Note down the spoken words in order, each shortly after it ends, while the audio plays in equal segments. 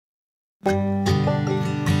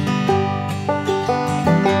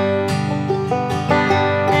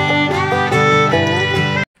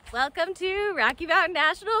welcome to Rocky Mountain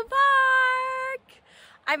National Park.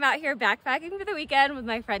 I'm out here backpacking for the weekend with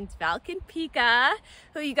my friends Valk and Pika,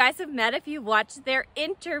 who you guys have met if you watched their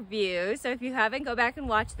interview. So if you haven't, go back and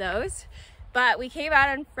watch those. But we came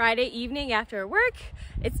out on Friday evening after work.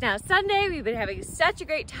 It's now Sunday. We've been having such a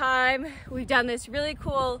great time. We've done this really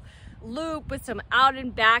cool loop with some out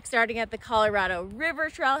and back, starting at the Colorado River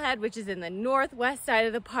Trailhead, which is in the northwest side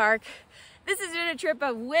of the park. This has been a trip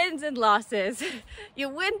of wins and losses. You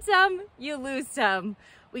win some, you lose some.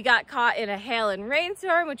 We got caught in a hail and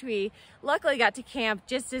rainstorm, which we luckily got to camp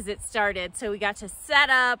just as it started. So we got to set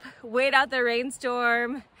up, wait out the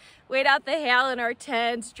rainstorm, wait out the hail in our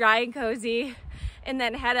tents, dry and cozy, and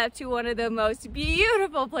then head up to one of the most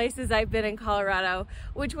beautiful places I've been in Colorado,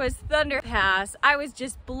 which was Thunder Pass. I was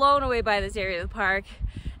just blown away by this area of the park.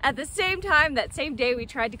 At the same time, that same day, we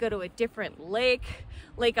tried to go to a different lake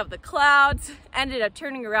of the Clouds, ended up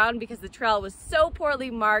turning around because the trail was so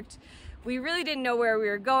poorly marked. We really didn't know where we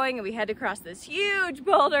were going, and we had to cross this huge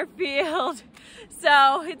boulder field.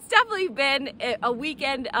 So it's definitely been a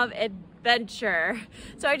weekend of adventure.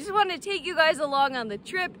 So I just wanted to take you guys along on the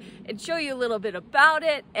trip and show you a little bit about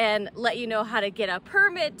it and let you know how to get a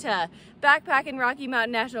permit to backpack in Rocky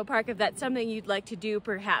Mountain National Park if that's something you'd like to do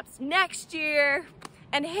perhaps next year.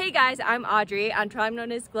 And hey guys, I'm Audrey. I'm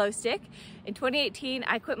known as Glow Stick. In 2018,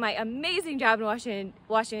 I quit my amazing job in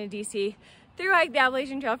Washington, D.C., through hike the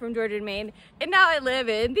Appalachian Trail from Georgia to Maine, and now I live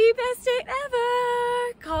in the best state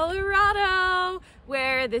ever, Colorado,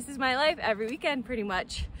 where this is my life every weekend pretty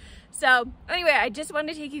much. So anyway, I just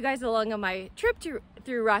wanted to take you guys along on my trip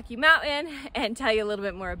through Rocky Mountain and tell you a little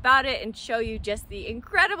bit more about it and show you just the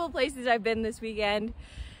incredible places I've been this weekend.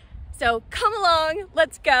 So come along,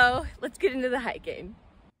 let's go, let's get into the hiking.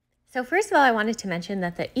 So first of all, I wanted to mention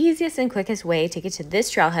that the easiest and quickest way to get to this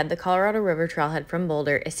trailhead, the Colorado River Trailhead from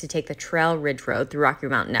Boulder, is to take the Trail Ridge Road through Rocky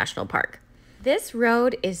Mountain National Park. This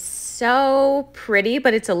road is so pretty,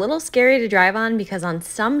 but it's a little scary to drive on because on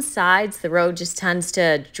some sides the road just tends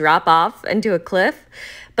to drop off into a cliff.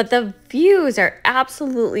 But the views are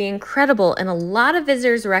absolutely incredible, and a lot of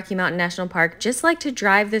visitors to Rocky Mountain National Park just like to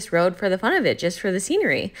drive this road for the fun of it, just for the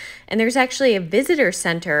scenery. And there's actually a visitor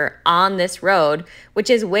center on this road, which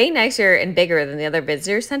is way nicer and bigger than the other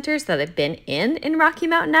visitor centers that I've been in Rocky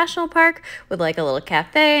Mountain National Park, with like a little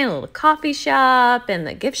cafe and a little coffee shop and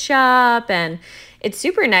the gift shop, and it's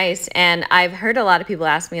super nice. And I've heard a lot of people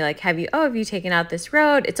ask me like, have you taken out this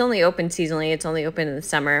road? It's only open seasonally. It's only open in the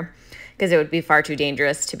summer, because it would be far too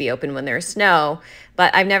dangerous to be open when there's snow.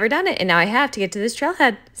 But I've never done it, and now I have to get to this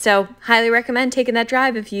trailhead. So highly recommend taking that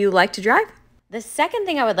drive if you like to drive. The second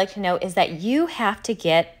thing I would like to note is that you have to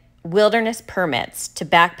get wilderness permits to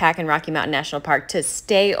backpack in Rocky Mountain National Park, to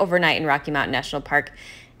stay overnight in Rocky Mountain National Park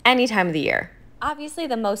any time of the year. Obviously,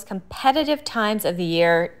 the most competitive times of the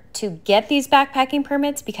year to get these backpacking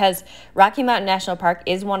permits, because Rocky Mountain National Park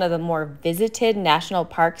is one of the more visited national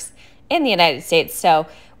parks in the United States. So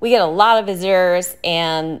we get a lot of visitors,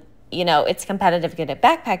 and you know, it's competitive to get a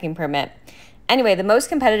backpacking permit. Anyway, the most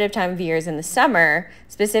competitive time of year is in the summer,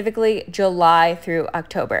 specifically July through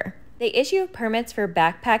October. They issue permits for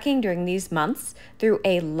backpacking during these months through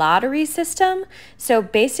a lottery system. So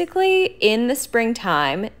basically in the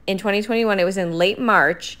springtime, in 2021, it was in late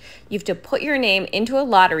March, you have to put your name into a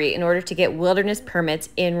lottery in order to get wilderness permits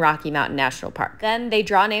in Rocky Mountain National Park. Then they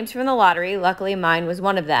draw names from the lottery. Luckily, mine was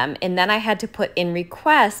one of them. And then I had to put in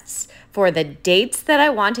requests for the dates that I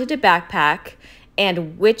wanted to backpack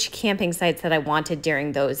and which camping sites that I wanted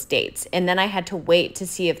during those dates. And then I had to wait to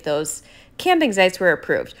see if those camping sites were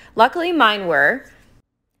approved. Luckily, mine were.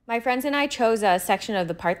 My friends and I chose a section of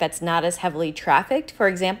the park that's not as heavily trafficked. For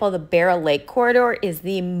example, the Barrel Lake corridor is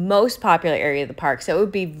the most popular area of the park, so it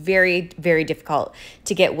would be very, very difficult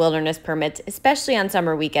to get wilderness permits, especially on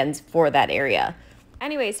summer weekends for that area.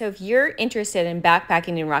 Anyway, so if you're interested in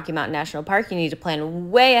backpacking in Rocky Mountain National Park, you need to plan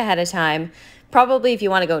way ahead of time. Probably if you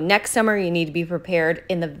want to go next summer, you need to be prepared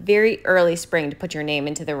in the very early spring to put your name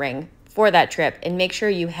into the ring for that trip, and make sure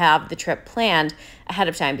you have the trip planned ahead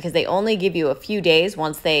of time, because they only give you a few days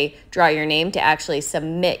once they draw your name to actually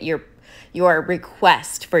submit your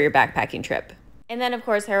request for your backpacking trip. And then of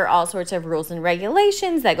course there are all sorts of rules and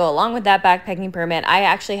regulations that go along with that backpacking permit. I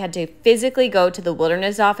actually had to physically go to the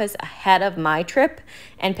wilderness office ahead of my trip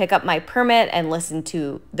and pick up my permit and listen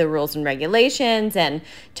to the rules and regulations and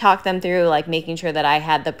talk them through, like making sure that I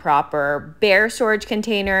had the proper bear storage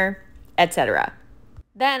container, etc.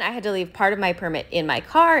 Then I had to leave part of my permit in my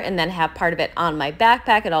car and then have part of it on my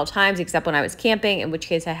backpack at all times, except when I was camping, in which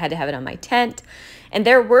case I had to have it on my tent. And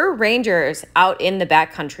there were rangers out in the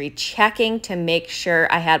backcountry checking to make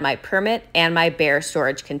sure I had my permit and my bear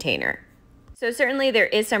storage container. So certainly there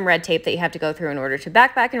is some red tape that you have to go through in order to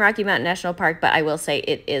backpack in Rocky Mountain National Park, but I will say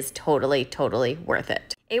it is totally, totally worth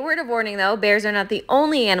it. A word of warning though, bears are not the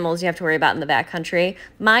only animals you have to worry about in the backcountry.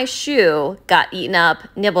 My shoe got eaten up,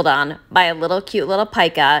 nibbled on by a little cute little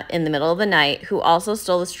pika in the middle of the night who also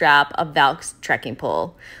stole the strap of Valk's trekking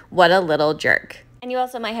pole. What a little jerk. And you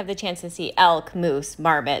also might have the chance to see elk, moose,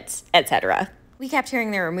 marmots, etc. We kept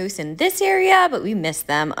hearing there were moose in this area, but we missed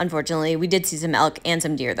them. Unfortunately, we did see some elk and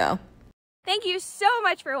some deer though. Thank you so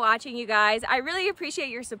much for watching, you guys. I really appreciate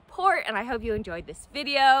your support and I hope you enjoyed this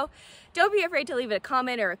video. Don't be afraid to leave a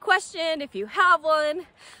comment or a question if you have one.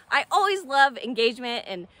 I always love engagement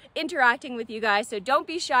and interacting with you guys, so don't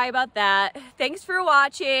be shy about that. Thanks for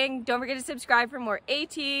watching. Don't forget to subscribe for more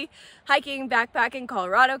AT, hiking, backpacking,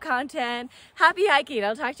 Colorado content. Happy hiking.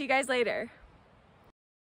 I'll talk to you guys later.